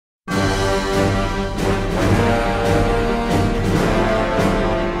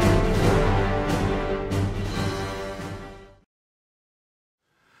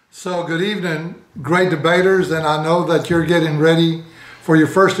So good evening, great debaters, and I know that you're getting ready for your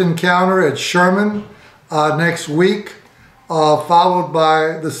first encounter at Sherman next week, followed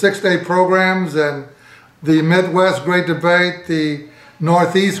by the 6-day programs and the Midwest Great Debate, the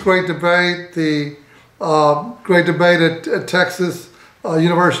Northeast Great Debate, the Great Debate at Texas,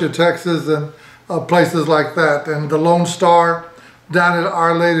 University of Texas, and places like that, and the Lone Star down at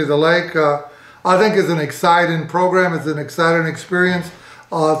Our Lady of the Lake. I think it's an exciting program. It's an exciting experience.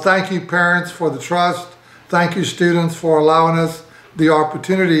 Thank you, parents, for the trust. Thank you, students, for allowing us the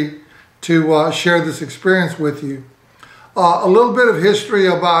opportunity to share this experience with you. A little bit of history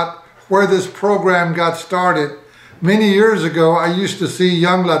about where this program got started. Many years ago, I used to see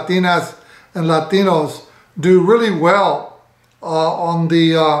young Latinas and Latinos do really well on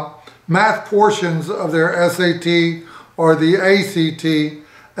the math portions of their SAT or the ACT,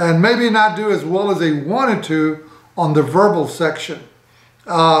 and maybe not do as well as they wanted to on the verbal section.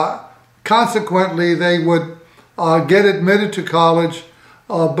 Consequently, they would get admitted to college,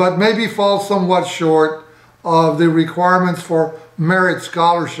 but maybe fall somewhat short of the requirements for merit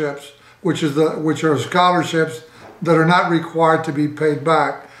scholarships, which are scholarships that are not required to be paid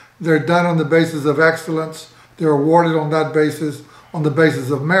back. They're done on the basis of excellence. They're awarded on that basis, on the basis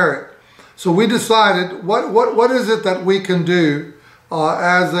of merit. So we decided, what is it that we can do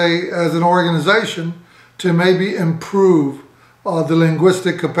as an organization to maybe improve the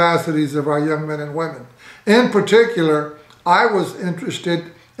linguistic capacities of our young men and women. In particular, I was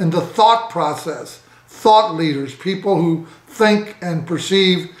interested in the thought process, thought leaders, people who think and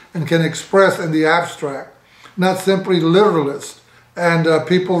perceive and can express in the abstract, not simply literalists, and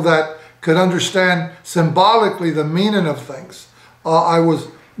people that could understand symbolically the meaning of things. I was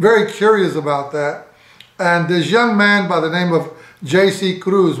very curious about that. And this young man by the name of J.C.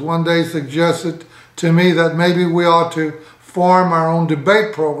 Cruz one day suggested to me that maybe we ought to form our own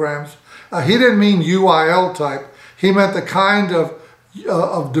debate programs. He didn't mean UIL type. He meant the kind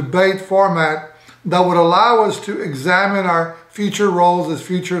of debate format that would allow us to examine our future roles as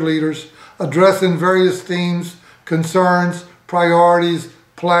future leaders, addressing various themes, concerns, priorities,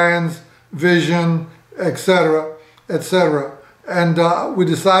 plans, vision, etc., etc. And we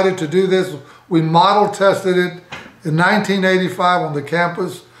decided to do this. We model tested it in 1985 on the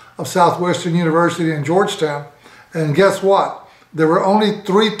campus of Southwestern University in Georgetown. And guess what? There were only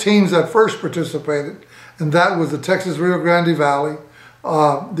 3 teams that first participated, and that was the Texas Rio Grande Valley,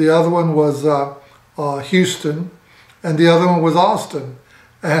 the other one was Houston, and the other one was Austin.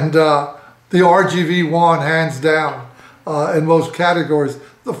 And the RGV won hands down in most categories.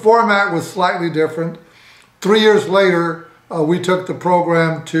 The format was slightly different. 3 years later, we took the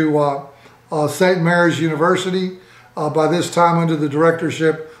program to St. Mary's University, by this time under the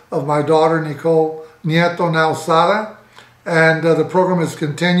directorship of my daughter, Nicole Nieto, now Sada, and the program has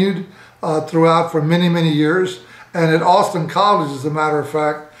continued throughout for many, many years. And at Austin College, as a matter of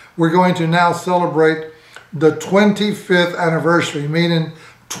fact, we're going to now celebrate the 25th anniversary, meaning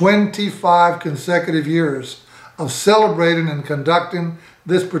 25 consecutive years of celebrating and conducting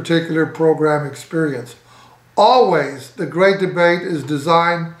this particular program experience. Always, the Great Debate is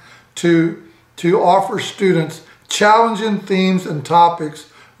designed to offer students challenging themes and topics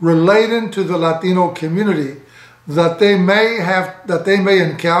relating to the Latino community that they may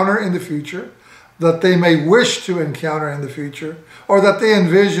encounter in the future, that they may wish to encounter in the future, or that they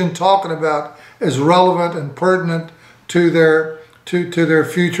envision talking about as relevant and pertinent to their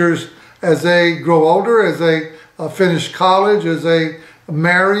futures as they grow older, as they finish college, as they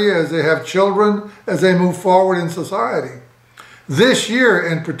marry, as they have children, as they move forward in society. This year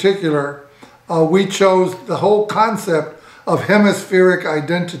in particular, we chose the whole concept of hemispheric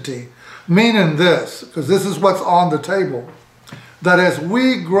identity, meaning this, because this is what's on the table, that as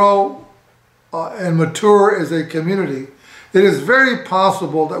we grow and mature as a community, it is very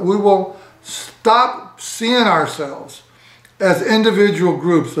possible that we will stop seeing ourselves as individual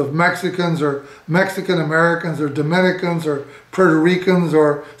groups of Mexicans or Mexican Americans or Dominicans or Puerto Ricans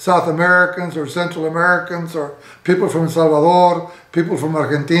or South Americans or Central Americans or people from El Salvador, people from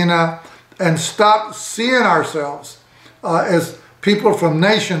Argentina, and stop seeing ourselves as people from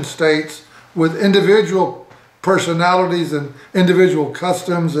nation states with individual personalities and individual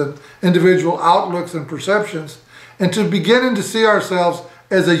customs and individual outlooks and perceptions, and to beginning to see ourselves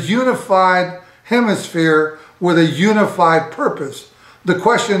as a unified hemisphere with a unified purpose. The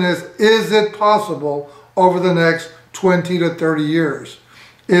question is it possible over the next 20 to 30 years?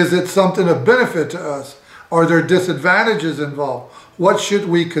 Is it something of benefit to us? Are there disadvantages involved? What should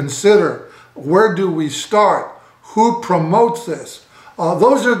we consider? Where do we start? Who promotes this?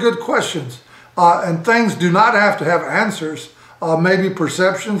 Those are good questions, and things do not have to have answers. maybe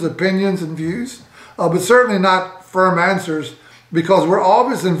perceptions, opinions, and views, but certainly not firm answers, because we're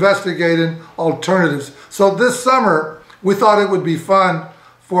always investigating alternatives. So this summer, we thought it would be fun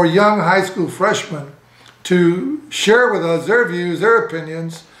for young high school freshmen to share with us their views, their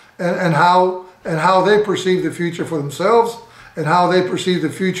opinions, and how they perceive the future for themselves, and how they perceive the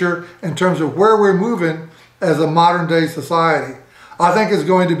future in terms of where we're moving as a modern day society. I think it's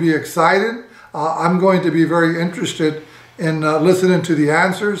going to be exciting. I'm going to be very interested in listening to the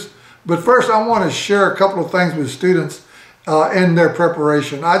answers. But first, I want to share a couple of things with students in their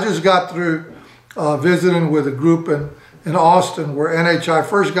preparation. I just got through visiting with a group in Austin where NHI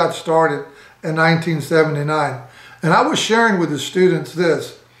first got started in 1979. And I was sharing with the students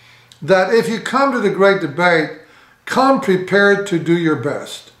this, that if you come to the Great Debate, come prepared to do your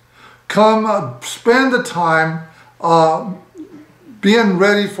best. Come spend the time being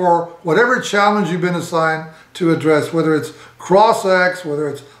ready for whatever challenge you've been assigned to address, whether it's cross-ex, whether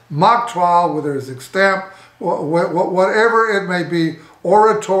it's mock trial, whether it's extemp, whatever it may be,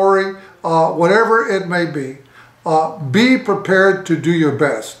 oratory, whatever it may be. Be prepared to do your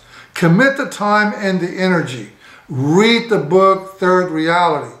best. Commit the time and the energy. Read the book, Third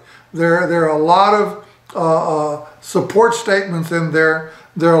Reality. There are a lot of support statements in there.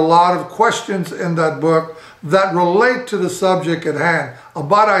 There are a lot of questions in that book that relate to the subject at hand,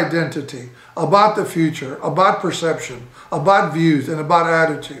 about identity, about the future, about perception, about views, and about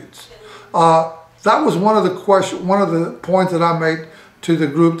attitudes. That was one of the points that I made to the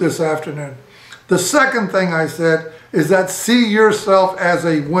group this afternoon. The second thing I said is that see yourself as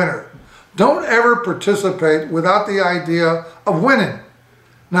a winner. Don't ever participate without the idea of winning.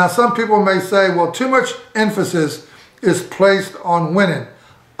 Now, some people may say, well, too much emphasis is placed on winning.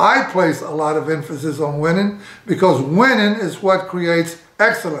 I place a lot of emphasis on winning, because winning is what creates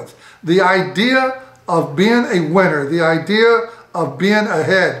excellence. The idea of being a winner, the idea of being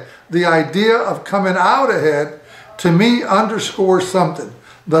ahead, the idea of coming out ahead, to me underscores something.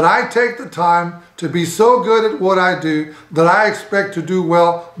 That I take the time to be so good at what I do that I expect to do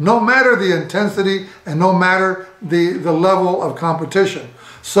well, no matter the intensity and no matter the level of competition.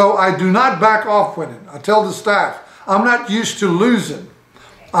 So I do not back off winning. I tell the staff, I'm not used to losing.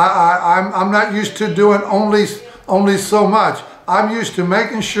 I'm not used to doing only so much. I'm used to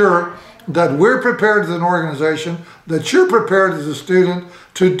making sure that we're prepared as an organization, that you're prepared as a student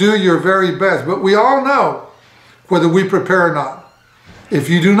to do your very best. But we all know whether we prepare or not. If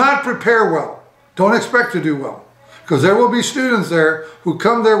you do not prepare well, don't expect to do well. Because there will be students there who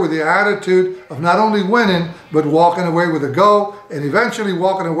come there with the attitude of not only winning, but walking away with a gold, and eventually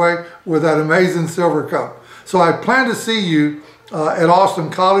walking away with that amazing silver cup. So I plan to see you at Austin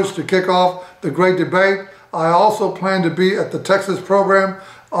College to kick off the Great Debate. I also plan to be at the Texas program,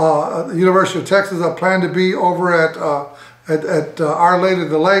 the University of Texas. I plan to be over at Our Lady of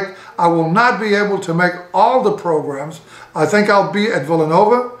the Lake. I will not be able to make all the programs. I think I'll be at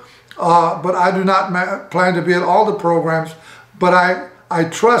Villanova, but I do not plan to be at all the programs. But I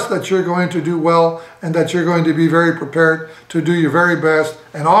trust that you're going to do well, and that you're going to be very prepared to do your very best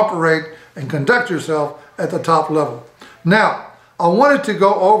and operate and conduct yourself at the top level. Now, I wanted to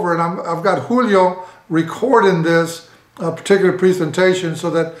go over, and I've got Julio recording this particular presentation so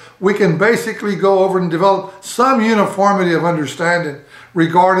that we can basically go over and develop some uniformity of understanding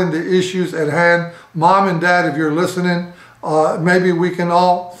regarding the issues at hand. Mom and Dad, if you're listening, maybe we can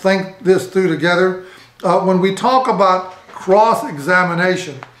all think this through together. When we talk about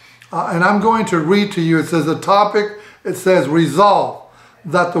cross-examination, and I'm going to read to you, it says the topic, it says resolve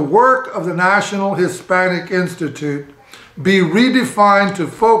that the work of the National Hispanic Institute be redefined to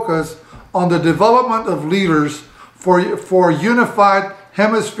focus on the development of leaders for unified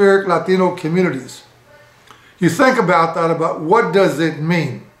hemispheric Latino communities. You think about that, about what does it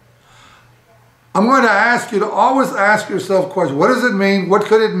mean? I'm going to ask you to always ask yourself questions. What does it mean? What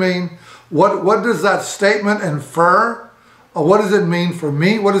could it mean? What does that statement infer? What does it mean for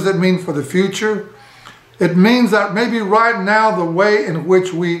me? What does it mean for the future? It means that maybe right now the way in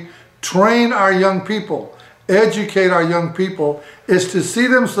which we train our young people, educate our young people, is to see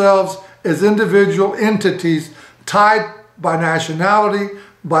themselves as individual entities tied by nationality,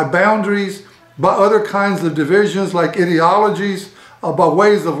 by boundaries, by other kinds of divisions like ideologies, by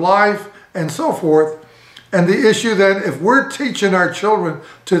ways of life, and so forth. And the issue then, if we're teaching our children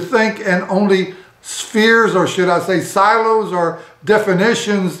to think in only spheres, or should I say silos, or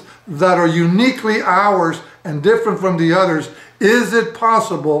definitions that are uniquely ours and different from the others, is it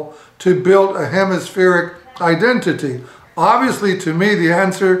possible to build a hemispheric identity? Obviously, to me, the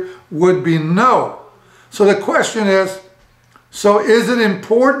answer would be no. So the question is, so is it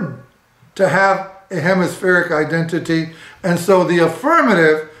important to have a hemispheric identity. And so the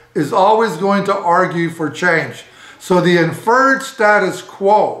affirmative is always going to argue for change. So the inferred status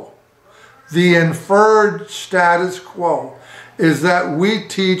quo is that we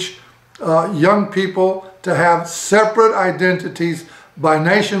teach young people to have separate identities by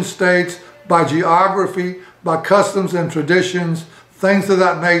nation states, by geography, by customs and traditions, things of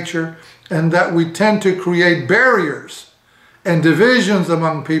that nature, and that we tend to create barriers and divisions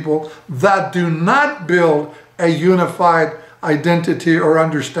among people that do not build a unified identity or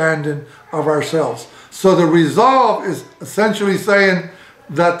understanding of ourselves. So the resolve is essentially saying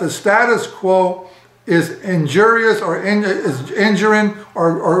that the status quo is injurious or is injuring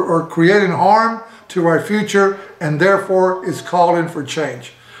or creating harm to our future, and therefore is calling for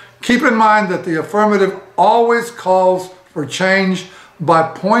change. Keep in mind that the affirmative always calls for change by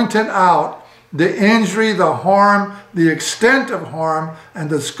pointing out the injury, the harm, the extent of harm, and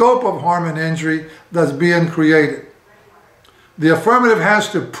the scope of harm and injury that's being created. The affirmative has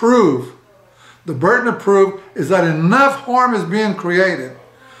to prove, the burden of proof is that enough harm is being created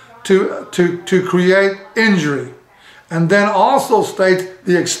to create injury, and then also states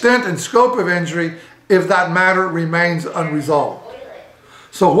the extent and scope of injury if that matter remains unresolved.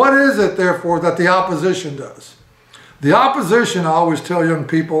 So what is it, therefore, that the opposition does? The opposition, I always tell young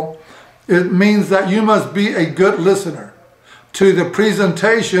people, it means that you must be a good listener to the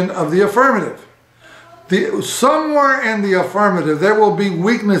presentation of the affirmative. Somewhere in the affirmative, there will be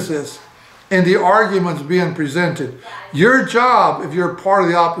weaknesses in the arguments being presented. Your job, if you're part of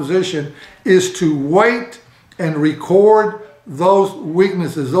the opposition, is to wait and record those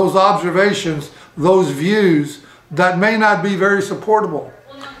weaknesses, those observations, those views that may not be very supportable.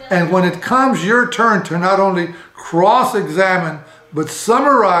 And when it comes your turn to not only cross-examine, but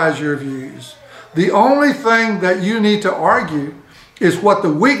summarize your views, the only thing that you need to argue is what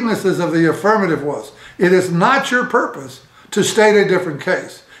the weaknesses of the affirmative was. It is not your purpose to state a different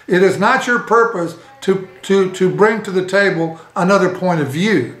case. It is not your purpose to bring to the table another point of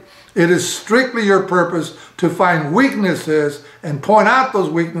view. It is strictly your purpose to find weaknesses and point out those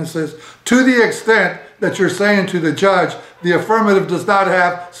weaknesses to the extent that you're saying to the judge, the affirmative does not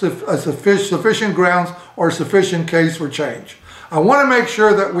have sufficient grounds or sufficient case for change. I want to make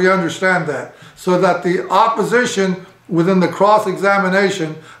sure that we understand that, so that the opposition within the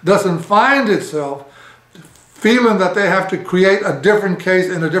cross-examination doesn't find itself feeling that they have to create a different case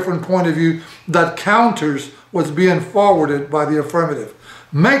and a different point of view that counters what's being forwarded by the affirmative.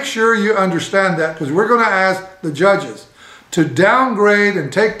 Make sure you understand that, because we're going to ask the judges to downgrade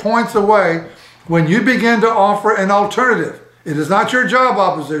and take points away when you begin to offer an alternative. It is not your job,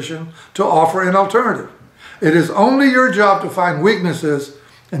 opposition, to offer an alternative. It is only your job to find weaknesses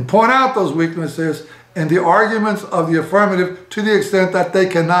and point out those weaknesses in the arguments of the affirmative to the extent that they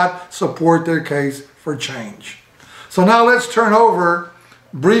cannot support their case for change. So now let's turn over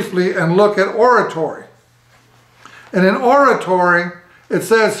briefly and look at oratory. And in oratory, it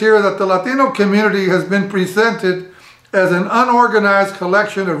says here that the Latino community has been presented as an unorganized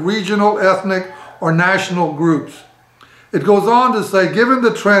collection of regional, ethnic, or national groups. It goes on to say, given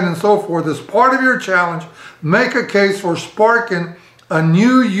the trend and so forth, as part of your challenge, make a case for sparking a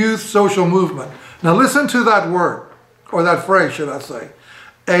new youth social movement. Now listen to that word, or that phrase, should I say.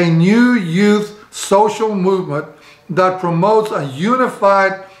 A new youth social movement that promotes a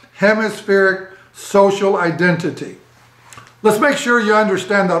unified hemispheric social identity. Let's make sure you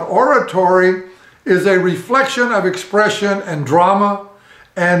understand that oratory is a reflection of expression and drama,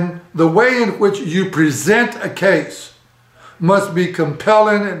 and the way in which you present a case must be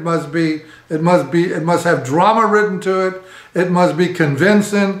compelling. It must have drama written to it. It must be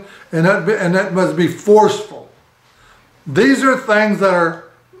convincing, and it must be forceful. These are things that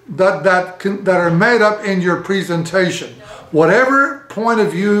are made up in your presentation. Whatever point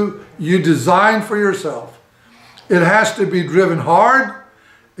of view you design for yourself, it has to be driven hard.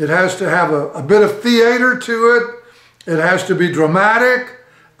 It has to have a bit of theater to it. It has to be dramatic.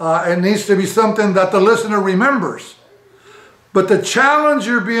 It needs to be something that the listener remembers. But the challenge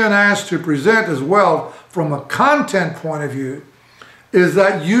you're being asked to present as well, from a content point of view, is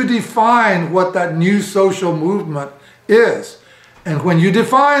that you define what that new social movement is. And when you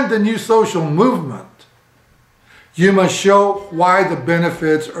define the new social movement, you must show why the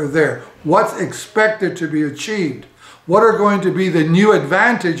benefits are there, what's expected to be achieved, what are going to be the new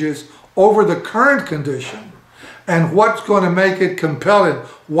advantages over the current condition, and what's going to make it compelling.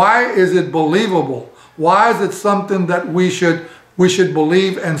 Why is it believable? Why is it something that we should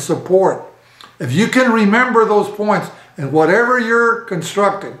believe and support? If you can remember those points, and whatever you're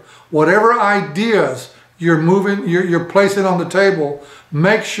constructing, whatever ideas you're placing on the table,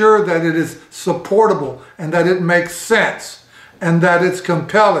 make sure that it is supportable and that it makes sense and that it's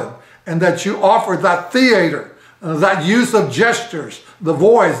compelling and that you offer that theater, that use of gestures, the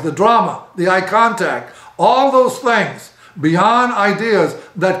voice, the drama, the eye contact, all those things beyond ideas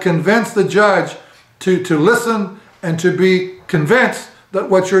that convince the judge to listen and to be convinced that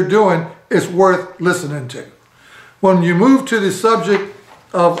what you're doing is worth listening to. When you move to the subject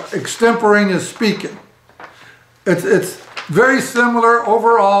of extemporaneous speaking, it's very similar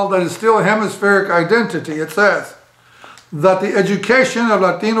overall, that is still a hemispheric identity. It says that the education of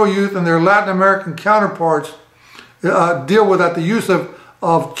Latino youth and their Latin American counterparts deal with that, the use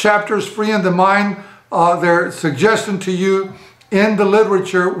of chapters free in the mind, their suggestion to you in the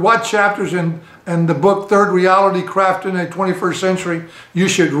literature, what chapters in the book Third Reality Crafted in the 21st Century you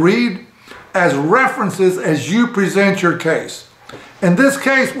should read as references as you present your case. In this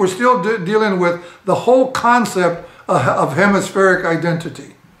case, we're still dealing with the whole concept of hemispheric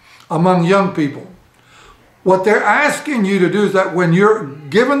identity among young people. What they're asking you to do is that when you're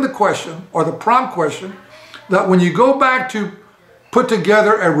given the question or the prompt question, that when you go back to put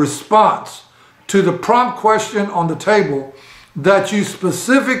together a response to the prompt question on the table, that you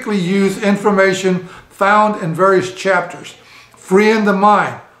specifically use information found in various chapters. Free in the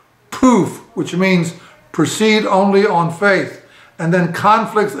mind, proof, which means proceed only on faith, and then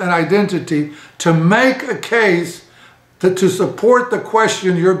conflicts and identity to make a case to support the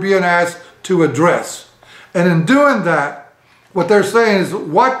question you're being asked to address. And in doing that, what they're saying is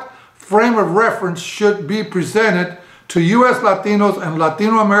what frame of reference should be presented to U.S. Latinos and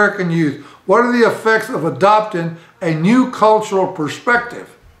Latino American youth. What are the effects of adopting a new cultural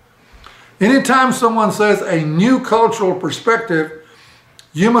perspective? Anytime someone says a new cultural perspective,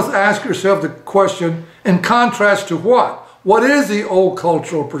 you must ask yourself the question, in contrast to what? What is the old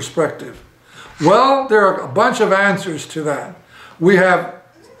cultural perspective? Well, there are a bunch of answers to that. We have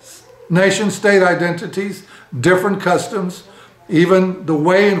nation-state identities, different customs, even the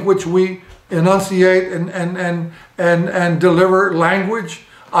way in which we enunciate and deliver language,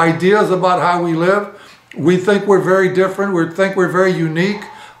 ideas about how we live. We think we're very different. We think we're very unique.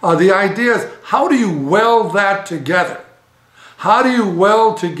 The idea is, how do you weld that together? How do you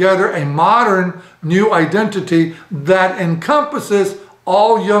weld together a modern new identity that encompasses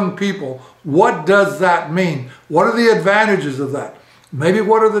all young people? What does that mean? What are the advantages of that? Maybe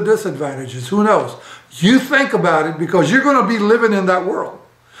what are the disadvantages? Who knows? You think about it, because you're going to be living in that world.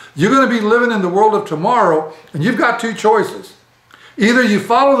 You're going to be living in the world of tomorrow, and you've got two choices. Either you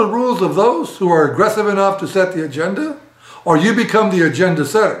follow the rules of those who are aggressive enough to set the agenda, or you become the agenda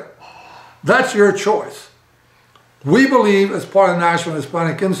setter. That's your choice. We believe, as part of the National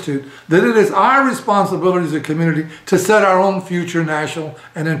Hispanic Institute, that it is our responsibility as a community to set our own future national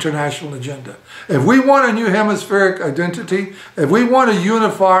and international agenda. If we want a new hemispheric identity, if we want to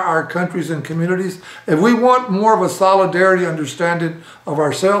unify our countries and communities, if we want more of a solidarity understanding of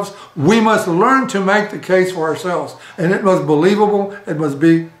ourselves, we must learn to make the case for ourselves. And it must be believable, it must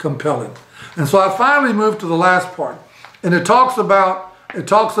be compelling. And so I finally moved to the last part. And it talks about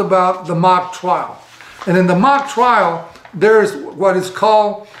the mock trial. And in the mock trial, there is what is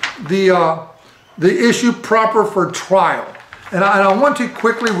called the issue proper for trial. And I want to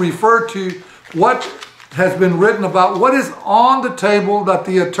quickly refer to what has been written about what is on the table that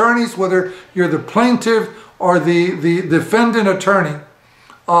the attorneys, whether you're the plaintiff or the defendant attorney,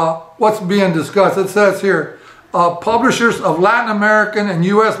 what's being discussed. It says here, publishers of Latin American and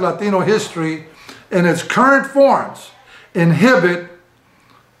U.S. Latino history in its current forms inhibit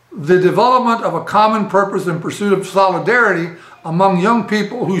the development of a common purpose in pursuit of solidarity among young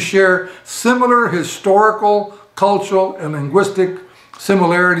people who share similar historical, cultural, and linguistic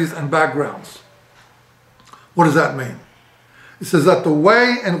similarities and backgrounds. What does that mean? It says that the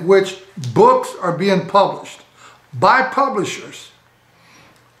way in which books are being published by publishers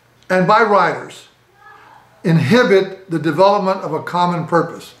and by writers inhibit the development of a common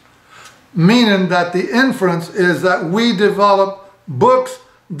purpose, meaning that the inference is that we develop books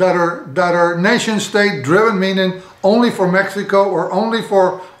that are nation-state driven, meaning only for Mexico or only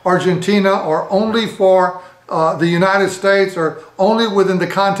for Argentina or only for the United States or only within the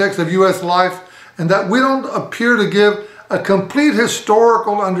context of U.S. life, and that we don't appear to give a complete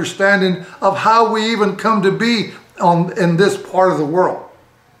historical understanding of how we even come to be in this part of the world.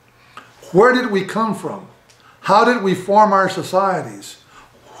 Where did we come from? How did we form our societies?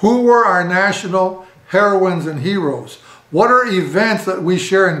 Who were our national heroines and heroes? What are events that we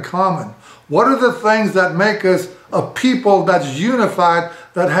share in common? What are the things that make us a people that's unified,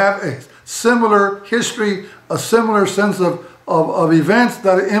 that have a similar history, a similar sense of events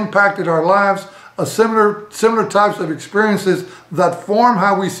that impacted our lives, similar types of experiences that form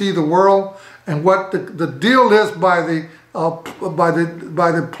how we see the world. And what the deal is by the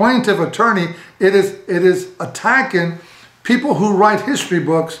plaintiff attorney, it is attacking people who write history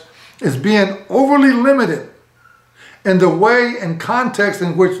books as being overly limited in the way and context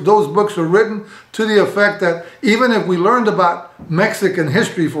in which those books are written, to the effect that even if we learned about Mexican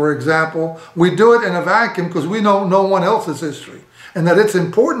history, for example, we do it in a vacuum because we know no one else's history. And that it's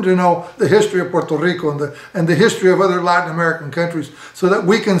important to know the history of Puerto Rico and the history of other Latin American countries so that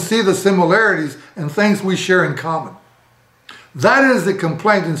we can see the similarities and things we share in common. That is the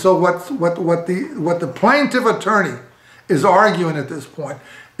complaint. And so what the plaintiff attorney is arguing at this point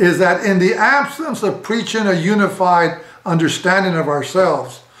is that in the absence of preaching a unified understanding of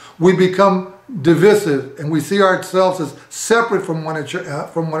ourselves, we become divisive and we see ourselves as separate from one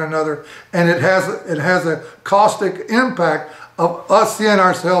another, and it has a caustic impact of us seeing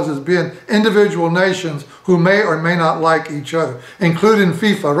ourselves as being individual nations who may or may not like each other, including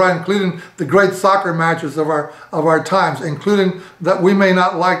FIFA, right? Including the great soccer matches of our times, including that we may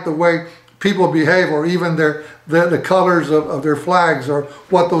not like the way people behave, or even the colors of their flags, or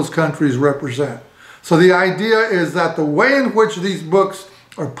what those countries represent. So the idea is that the way in which these books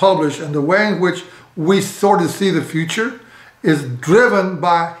are published and the way in which we sort of see the future is driven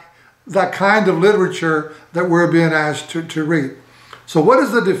by that kind of literature that we're being asked to read. So what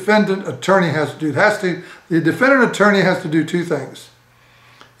does the defendant attorney has to do? The defendant attorney has to do two things.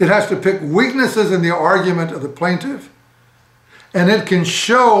 It has to pick weaknesses in the argument of the plaintiff, and it can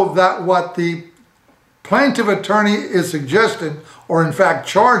show that what the plaintiff attorney is suggesting, or in fact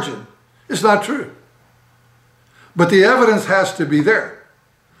charging, is not true. But the evidence has to be there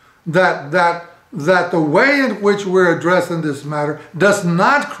that the way in which we're addressing this matter does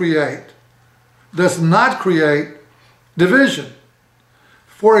not create division.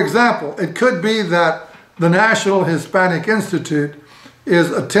 For example, it could be that the National Hispanic Institute is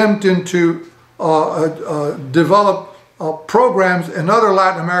attempting to develop programs in other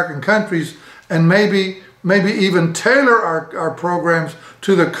Latin American countries, and maybe even tailor our programs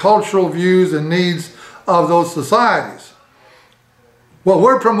to the cultural views and needs of those societies. Well,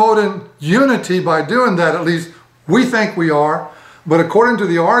 we're promoting unity by doing that, at least we think we are, but according to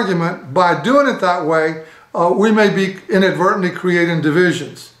the argument, by doing it that way, we may be inadvertently creating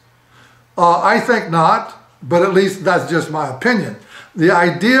divisions. I think not, but at least that's just my opinion. The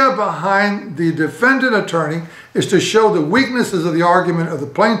idea behind the defendant attorney is to show the weaknesses of the argument of the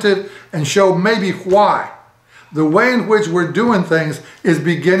plaintiff and show maybe why the way in which we're doing things is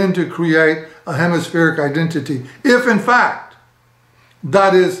beginning to create a hemispheric identity. If in fact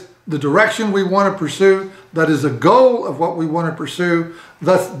that is the direction we want to pursue, that is the goal of what we want to pursue,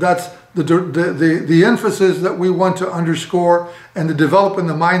 that's the emphasis that we want to underscore, and to develop in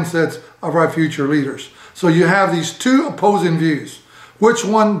the mindsets of our future leaders. So you have these two opposing views. Which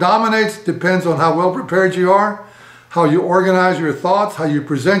one dominates depends on how well prepared you are, how you organize your thoughts, how you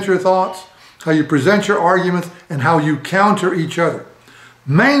present your thoughts, how you present your arguments, and how you counter each other.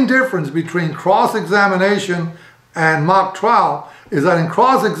 Main difference between cross-examination and mock trial is that in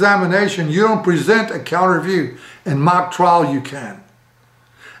cross-examination you don't present a counter view. In mock trial you can.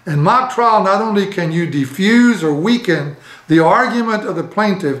 In mock trial, not only can you diffuse or weaken the argument of the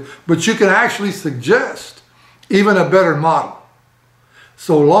plaintiff, but you can actually suggest even a better model,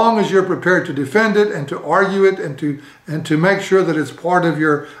 so long as you're prepared to defend it and to argue it and to make sure that it's part of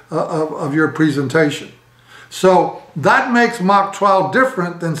your presentation. So that makes mock trial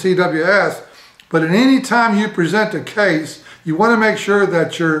different than CWS. But at any time you present a case, you want to make sure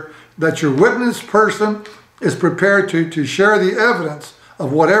that your witness person is prepared to share the evidence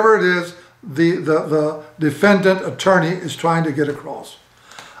of whatever it is the defendant attorney is trying to get across.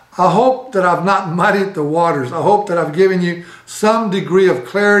 I hope that I've not muddied the waters. I hope that I've given you some degree of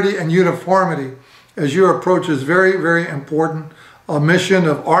clarity and uniformity as you approach this very, very important mission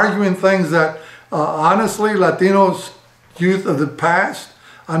of arguing things that honestly Latinos youth of the past,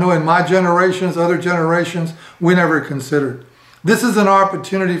 I know in my generations, other generations, we never considered. This is an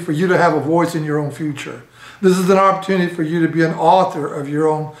opportunity for you to have a voice in your own future. This is an opportunity for you to be an author of your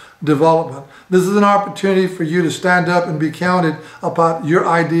own development. This is an opportunity for you to stand up and be counted about your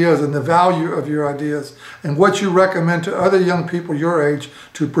ideas and the value of your ideas and what you recommend to other young people your age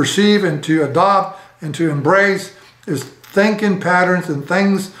to perceive and to adopt and to embrace is thinking patterns and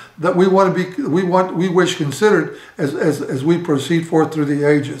things that we wish considered as we proceed forth through the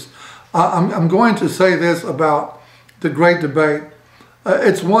ages. I'm going to say this about the Great Debate.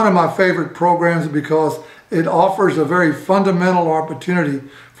 It's one of my favorite programs because it offers a very fundamental opportunity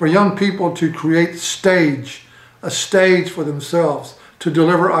for young people to create a stage for themselves, to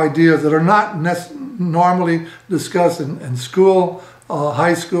deliver ideas that are not normally discussed in school,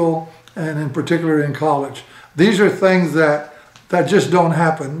 high school, and in particular in college. These are things that just don't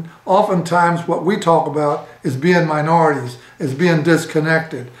happen. Oftentimes what we talk about is being minorities, is being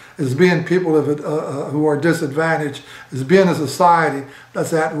disconnected, is being people who are disadvantaged, is being a society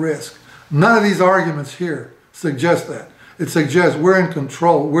that's at risk. None of these arguments here suggest that. It suggests we're in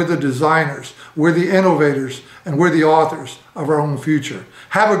control, we're the designers, we're the innovators, and we're the authors of our own future.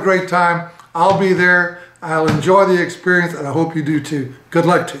 Have a great time. I'll be there. I'll enjoy the experience, and I hope you do too. Good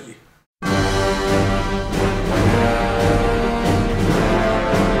luck to you.